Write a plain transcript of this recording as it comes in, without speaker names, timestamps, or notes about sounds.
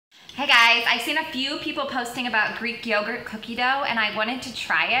guys, I've seen a few people posting about Greek yogurt cookie dough and I wanted to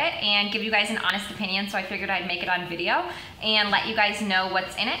try it and give you guys an honest opinion, so I figured I'd make it on video and let you guys know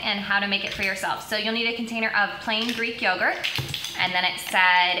what's in it and how to make it for yourself. So you'll need a container of plain Greek yogurt, and then it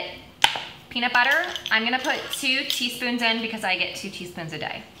said peanut butter. I'm gonna put 2 teaspoons in because I get 2 teaspoons a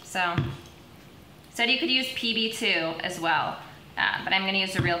day. So said you could use PB2 as well, but I'm gonna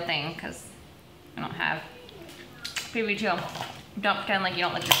use the real thing because I don't have PB2. Don't pretend like you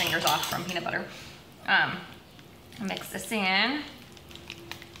don't lick your fingers off from peanut butter. Mix this in.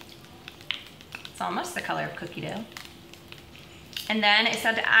 It's almost the color of cookie dough. And then it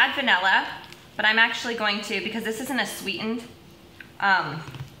said to add vanilla, but I'm actually going to, because this isn't a sweetened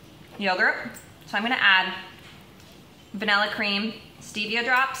yogurt, so I'm gonna add vanilla cream, stevia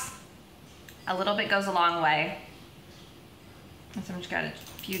drops. A little bit goes a long way. And so I'm just got a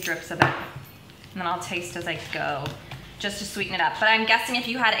few drips of it. And then I'll taste as I go, just to sweeten it up. But I'm guessing if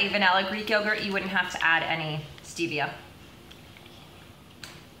you had a vanilla Greek yogurt, you wouldn't have to add any stevia.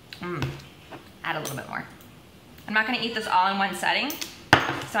 Add a little bit more. I'm not gonna eat this all in one setting,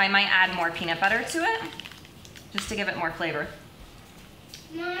 so I might add more peanut butter to it, just to give it more flavor.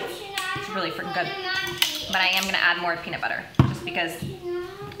 It's really freaking good. But I am gonna add more peanut butter, just because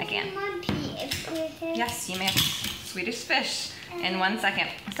I can. Yes, you may have Swedish fish in 1 second.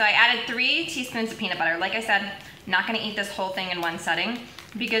 So I added 3 teaspoons of peanut butter. Like I said, not gonna eat this whole thing in one setting.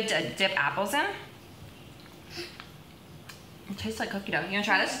 It'd be good to dip apples in. It tastes like cookie dough. You wanna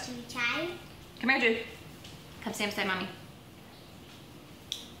try this? Come here, Jude. Come stand beside mommy.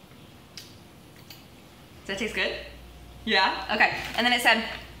 Does that taste good? Yeah? Okay. And then it said,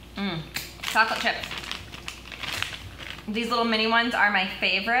 chocolate chips. These little mini ones are my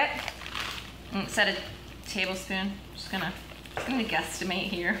favorite. And it said a tablespoon. I'm gonna guesstimate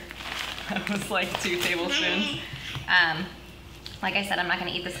here. That was like 2 tablespoons. Like I said, I'm not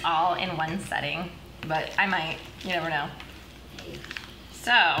gonna eat this all in one setting, but I might, you never know.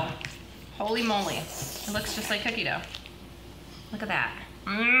 So, holy moly. It looks just like cookie dough. Look at that.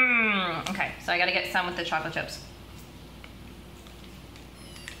 Okay, so I gotta get some with the chocolate chips.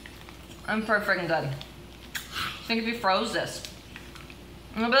 I'm pretty freaking good. I think if you froze this,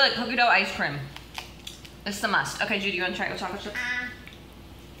 it'll be like cookie dough ice cream. It's the must. Okay, Judy, you wanna try it with chocolate chips?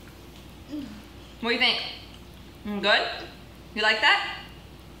 What do you think? Good? You like that?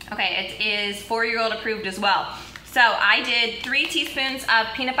 Okay, it is 4-year-old approved as well. So I did 3 teaspoons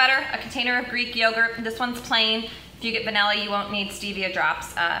of peanut butter, a container of Greek yogurt. This one's plain. If you get vanilla, you won't need stevia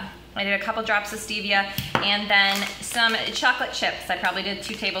drops. I did a couple drops of stevia and then some chocolate chips. I probably did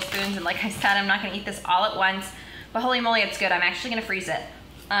 2 tablespoons, and like I said, I'm not gonna eat this all at once, but holy moly, it's good. I'm actually gonna freeze it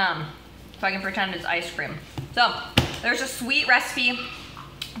so I can pretend it's ice cream. So there's a sweet recipe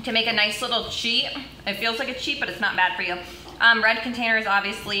to make a nice little cheat. It feels like a cheat, but it's not bad for you. Red container is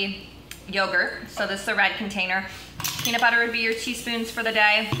obviously yogurt, so this is the red container. Peanut butter would be your teaspoons for the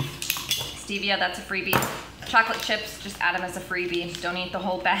day. Stevia, that's a freebie. Chocolate chips, just add them as a freebie. Don't eat the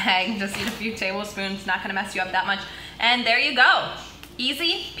whole bag, just eat a few tablespoons, not gonna mess you up that much. And there you go.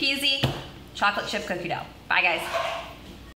 Easy peasy chocolate chip cookie dough. Bye guys.